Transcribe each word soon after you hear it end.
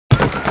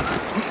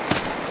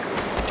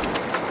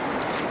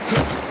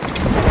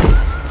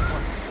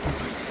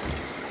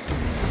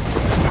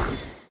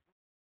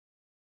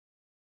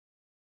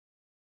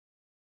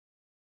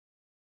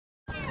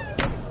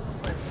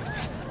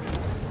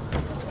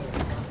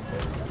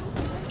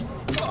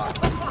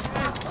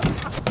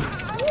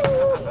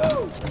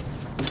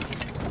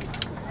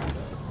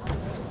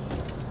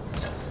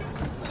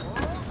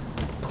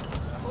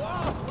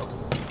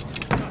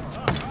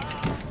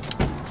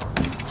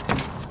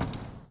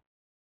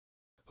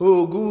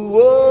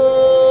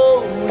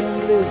Ogouo, mwen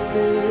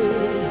blese,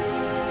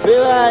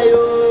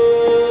 Ferayo,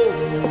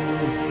 mwen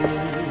blese,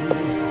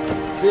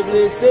 se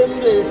blese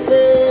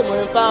m'blese,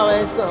 mwen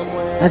pawe san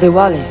mwen.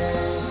 Adewale,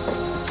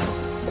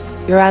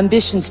 your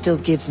ambition still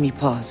gives me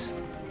pause,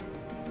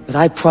 but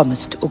I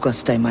promised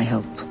Auguste my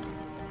help.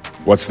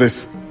 What's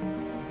this?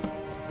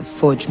 The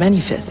forged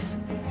manifest,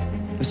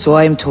 or so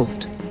I am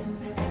told.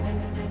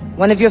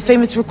 One of your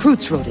famous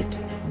recruits wrote it.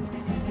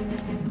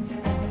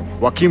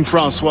 Joachim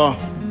Francois,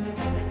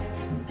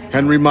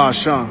 Henry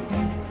Marchand,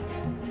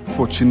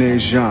 Fortuné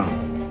Jean.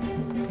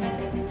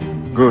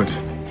 Good.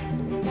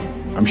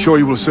 I'm sure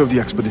you will serve the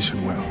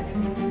expedition well.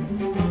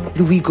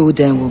 Louis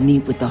Gaudin will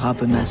meet with the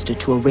harbor master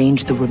to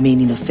arrange the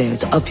remaining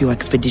affairs of your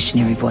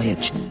expeditionary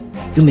voyage.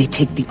 You may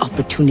take the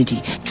opportunity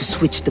to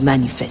switch the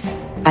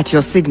manifest. At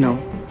your signal,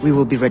 we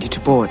will be ready to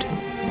board.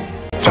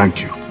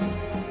 Thank you.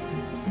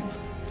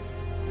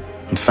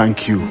 And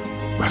thank you,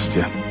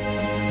 Bastien.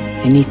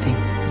 Anything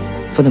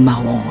for the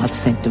Mahon of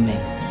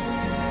Saint-Domingue.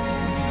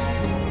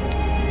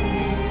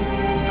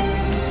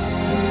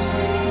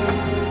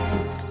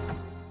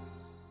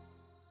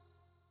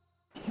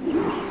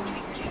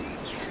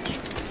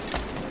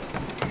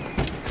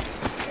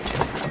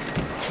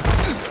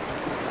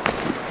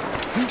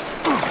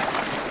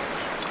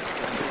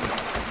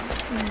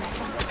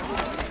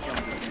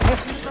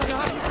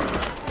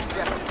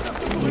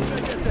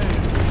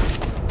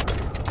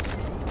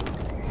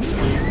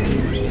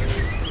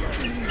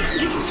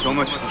 So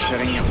much for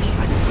sharing your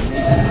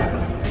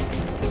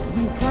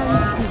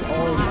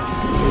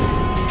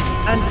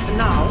And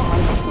now I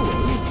walk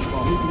away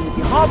from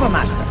the harbor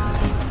master.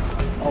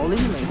 All in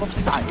the name of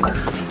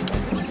science.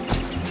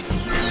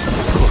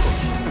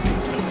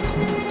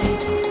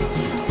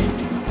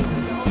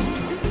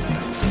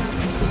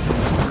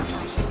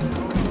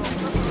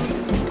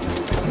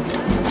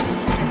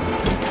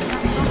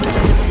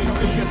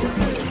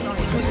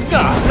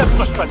 gars,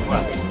 n'approche pas de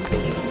moi.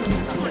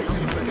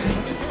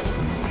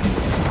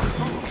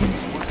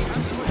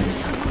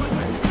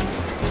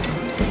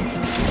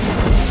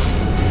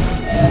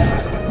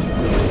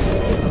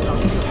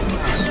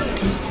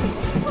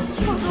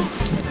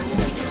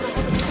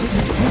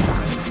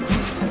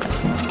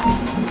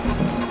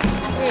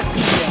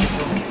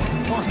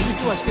 Pense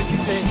plutôt à ce que tu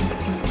fais.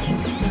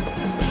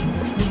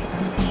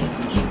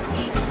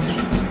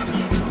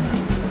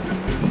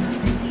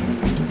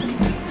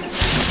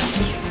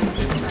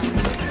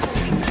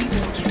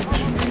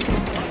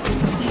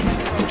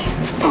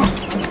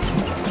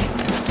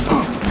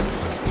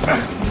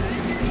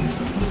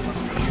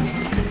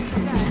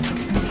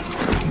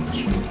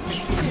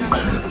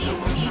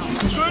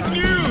 Good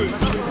news!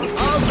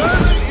 Our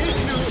vermin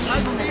issue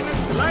has seen a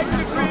slight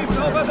decrease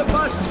over the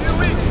past few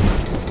weeks.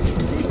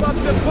 Keep up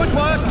the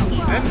footwork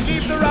and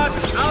keep the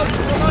rats out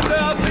from under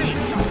our feet.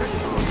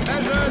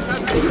 Measures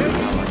have been taken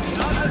in order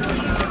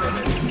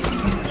to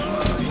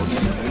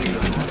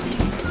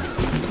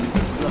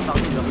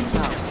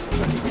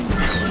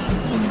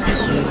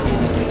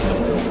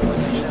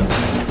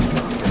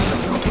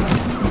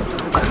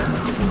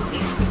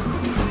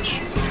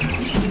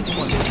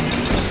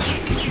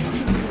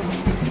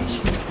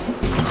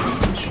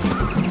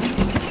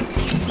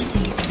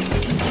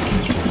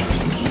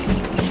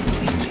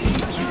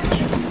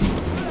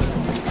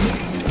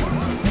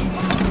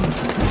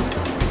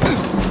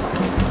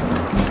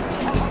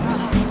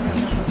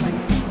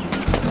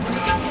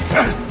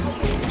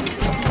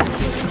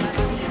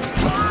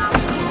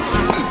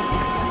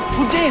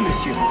Good day,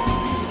 monsieur.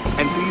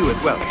 And to you as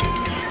well.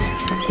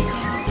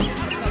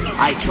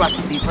 I trust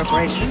the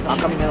preparations are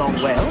coming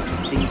along well.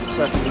 Things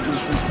certainly do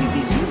seem to be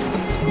busy.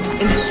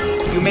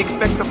 And you may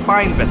expect a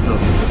fine vessel,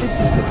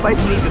 despite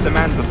meet the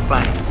demands of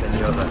science and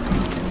your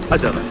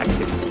other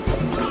activities.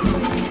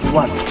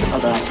 What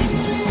other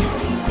activities?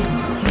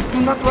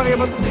 Do not worry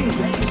about things.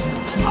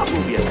 I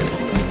will be attended.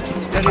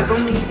 There is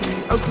only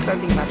the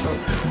outstanding matter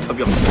of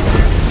your You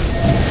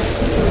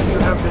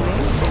have the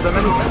name of the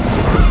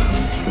manufacturer.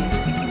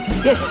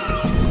 Yes,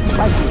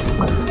 thank you.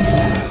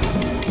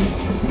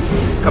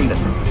 Come then.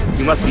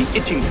 You must be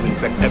itching to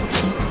inspect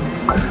everything.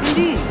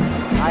 Indeed,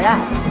 I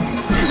am.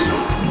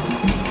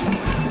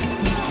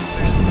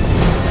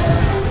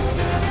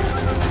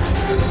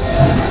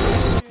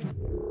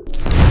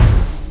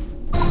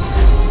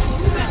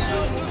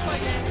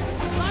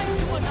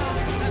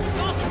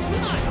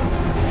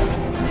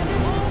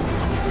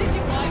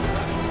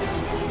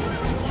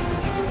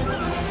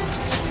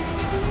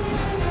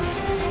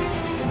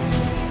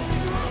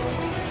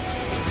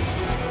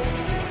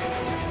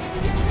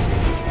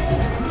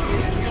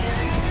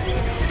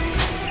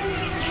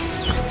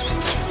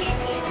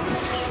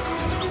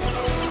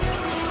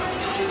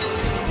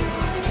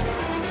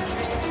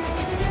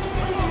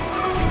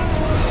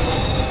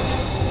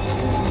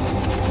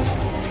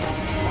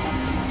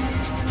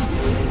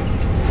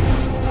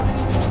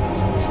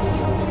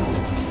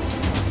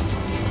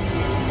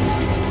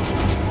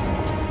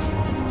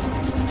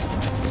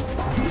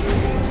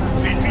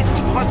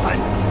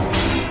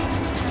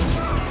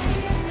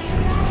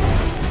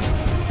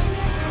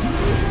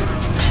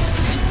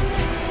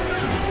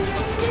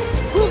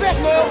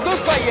 Emperor de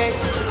Fayet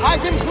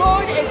has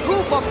employed a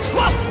group of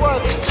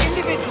trustworthy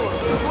individuals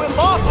to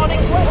embark on a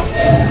quest.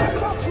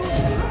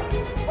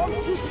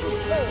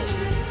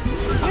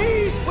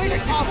 Please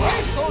wish our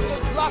brave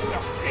soldiers luck,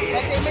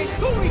 that they may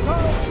soon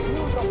return to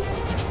use them.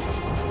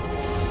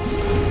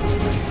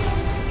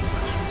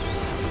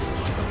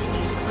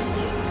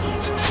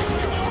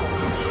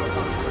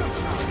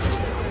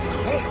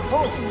 Hey,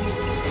 hold!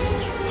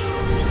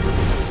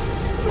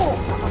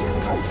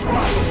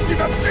 You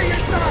don't see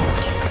it now!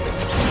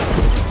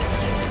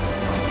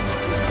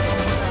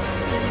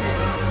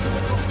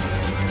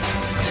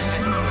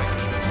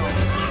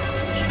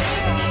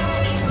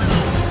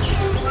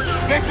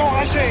 Béton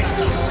ragé!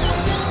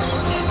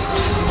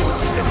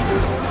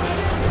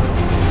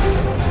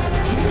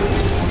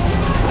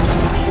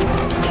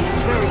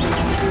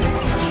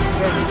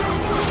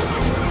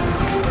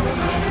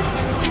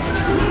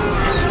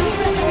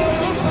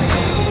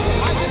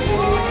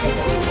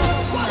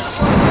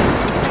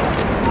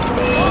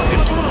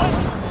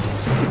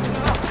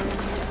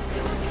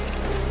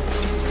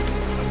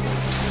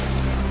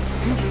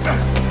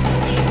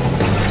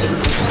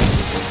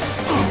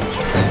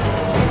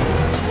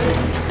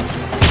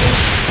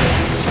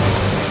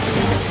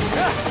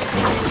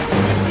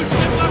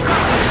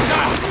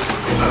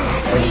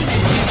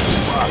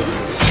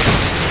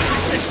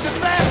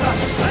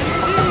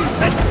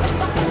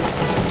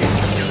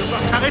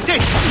 Arrêtez!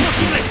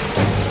 Continuez!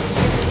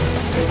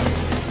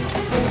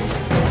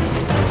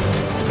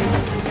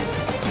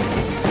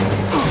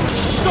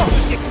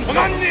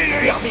 Ramenez-le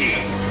ici!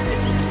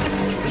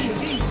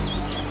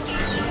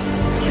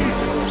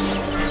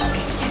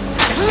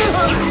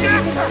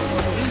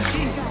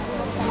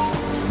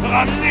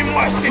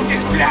 Ramenez-moi cet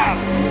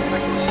esclave!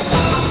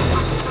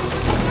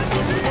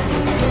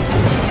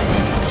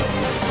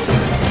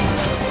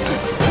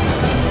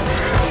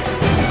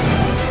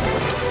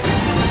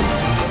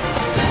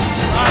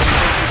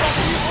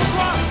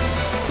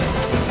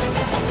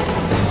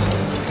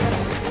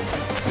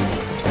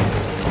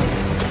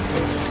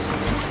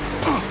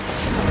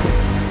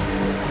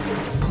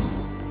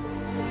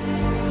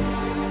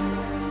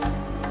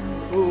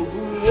 Au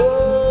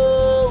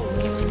boulot,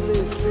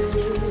 blessé,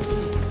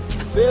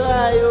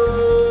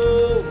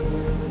 ferraillot,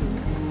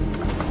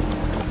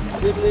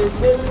 c'est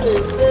blessé,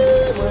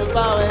 moi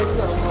pareil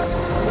sans moi.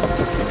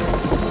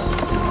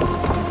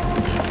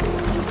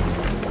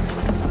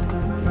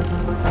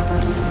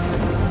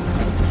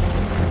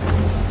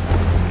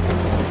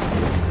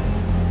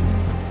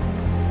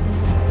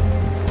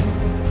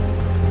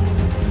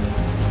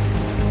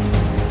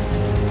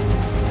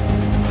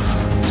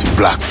 The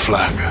Black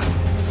Flag.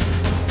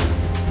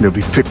 They'll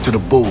be picked to the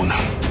bone.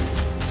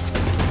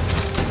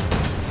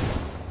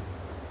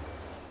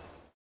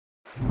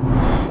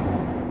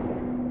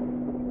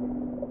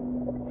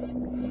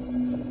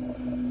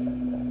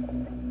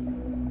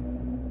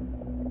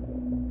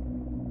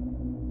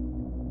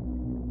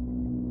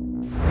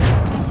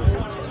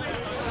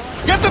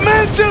 Get the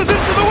mainsails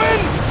into the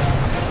wind!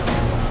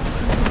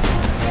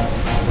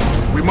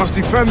 We must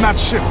defend that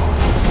ship.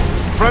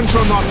 French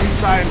or not, these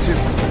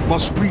scientists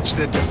must reach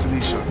their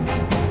destination.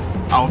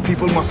 Our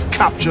people must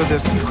capture their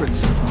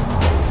secrets.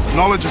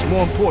 Knowledge is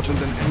more important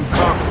than any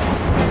cargo.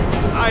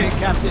 Aye,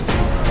 Captain.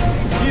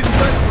 He's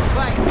ready to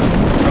fight.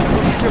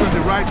 The skill of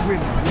the right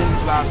wind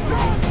won't last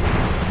long.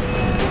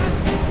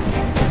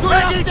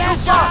 Ready to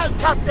fire,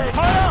 Captain!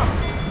 Fire!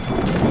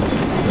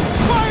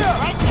 Fire!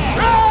 Right there!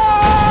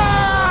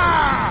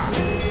 Ah!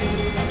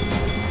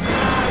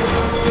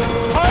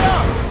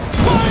 Fire!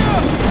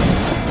 Fire!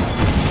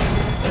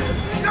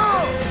 No!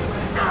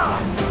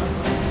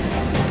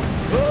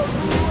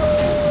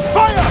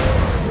 Fire!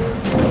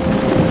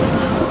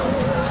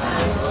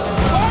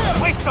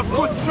 Waste a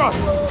good shot!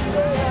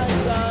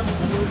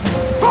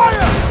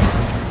 Fire!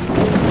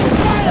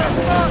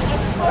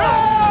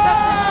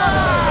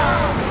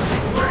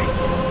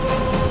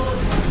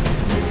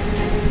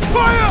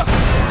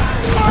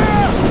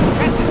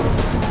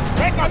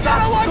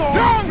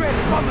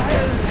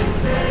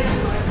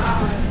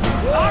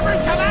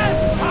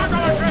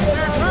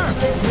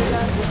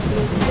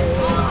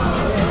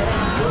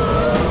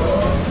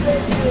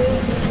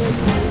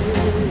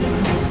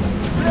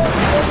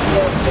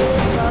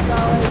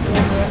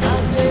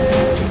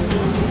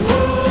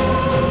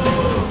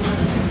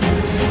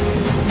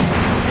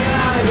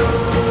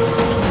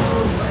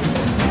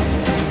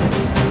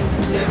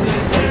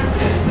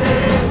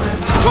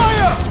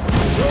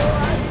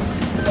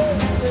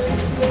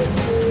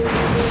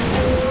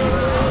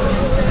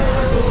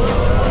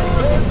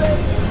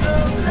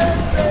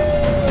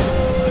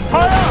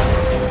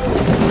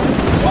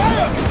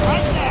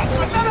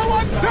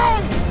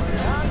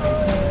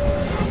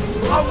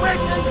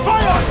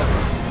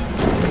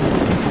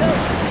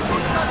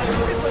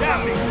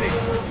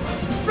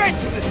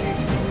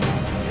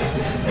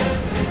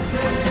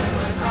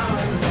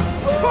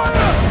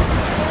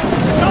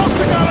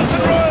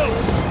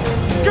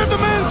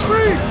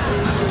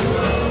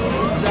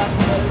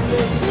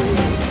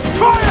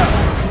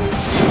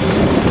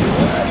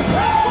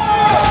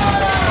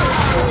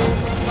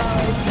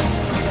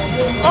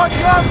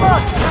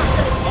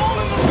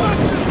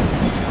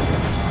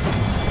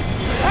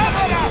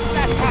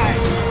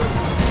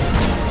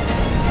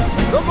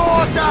 The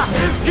mortar!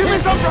 Give me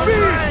some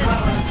speed!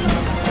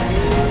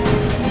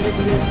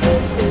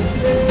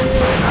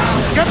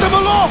 Get them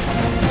aloft!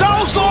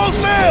 Douse all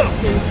sail!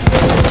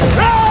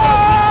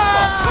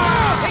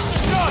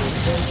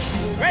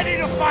 Ready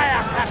to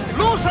fire, Captain!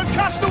 Loose and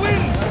catch the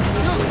wind!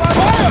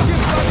 Fire!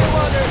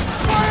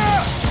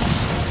 Fire!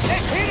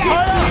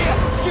 Fire!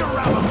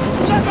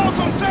 Let out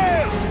some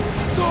sail!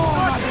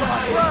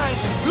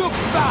 Look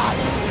bad!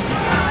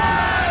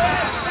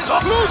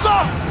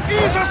 Closer!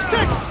 Ease your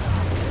sticks!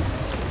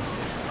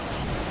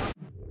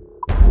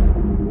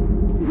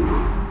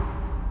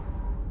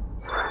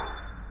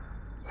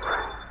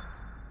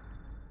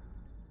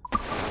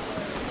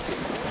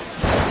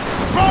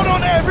 Crowd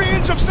on every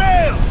inch of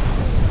sail!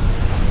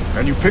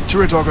 Can you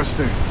picture it,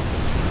 Augustine?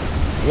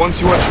 Once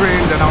you are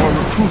trained and our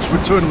recruits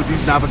return with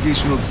these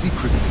navigational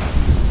secrets,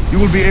 you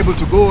will be able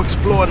to go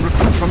explore and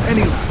recruit from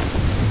any land.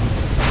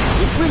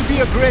 It will be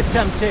a great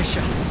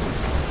temptation.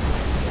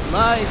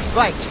 My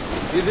fight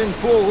is in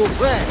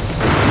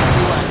Port-au-Prince.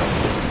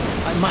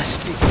 I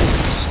must be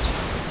finished.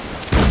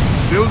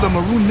 Build a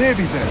Maroon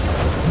Navy then.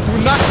 Do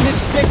not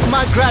mistake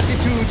my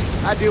gratitude,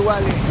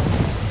 Adewale.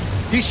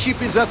 This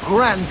ship is a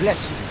grand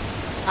blessing.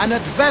 An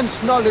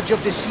advanced knowledge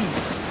of the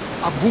seas,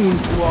 a boon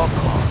to our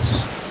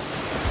cause.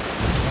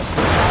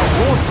 Our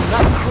own do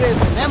not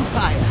crave an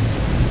empire,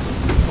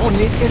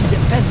 only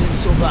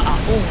independence over our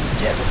own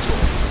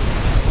territory.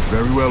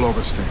 Very well,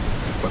 Augustine.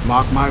 But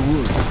mark my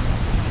words,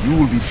 you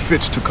will be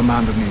fit to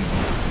command a navy,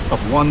 of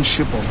one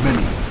ship or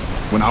many,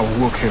 when our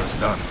work here is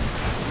done.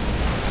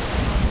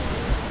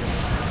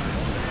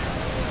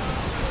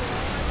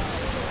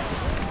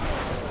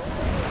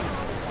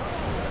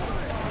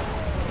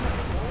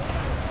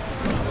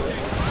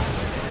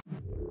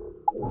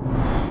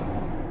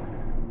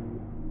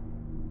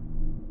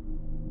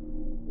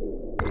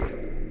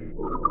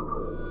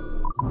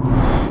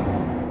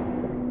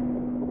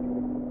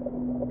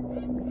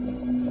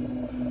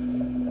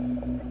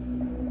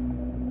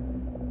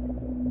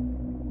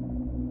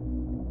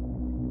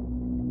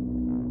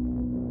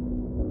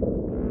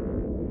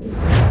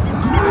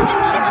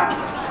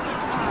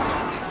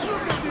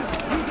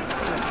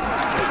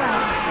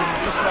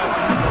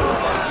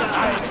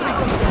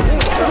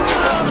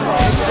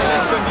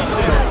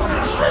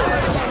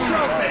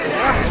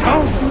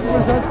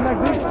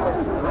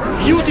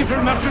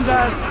 Beautiful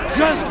merchandise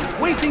just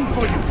waiting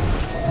for you.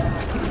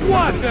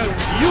 What a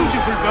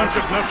beautiful bunch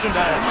of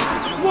merchandise.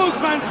 Won't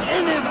find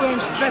any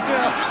bunch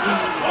better in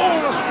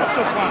all of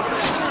Port-au-Prince.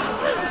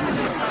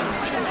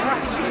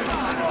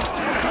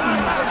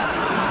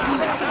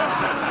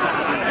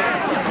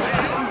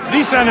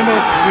 This animal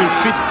will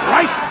fit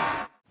right.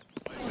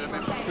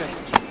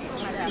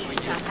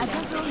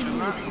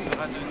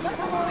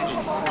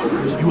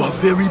 You are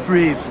very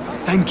brave.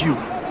 Thank you.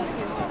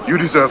 You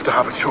deserve to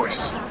have a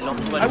choice.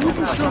 I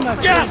wouldn't show my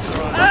face.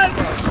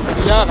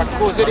 Là, va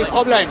causer des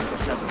problèmes.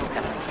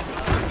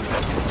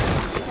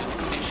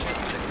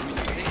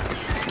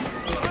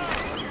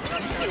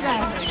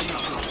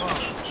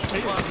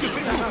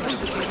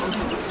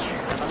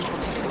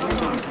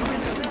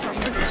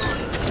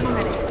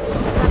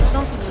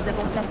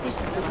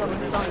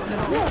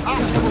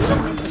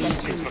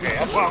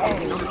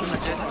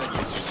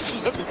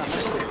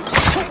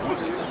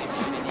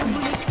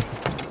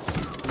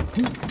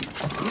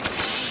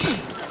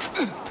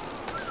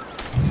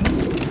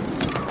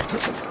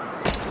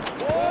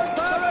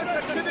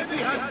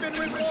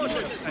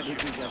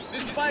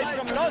 Despite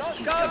some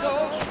lost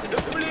cargo,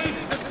 the fleet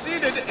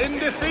succeeded in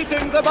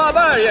defeating the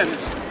barbarians.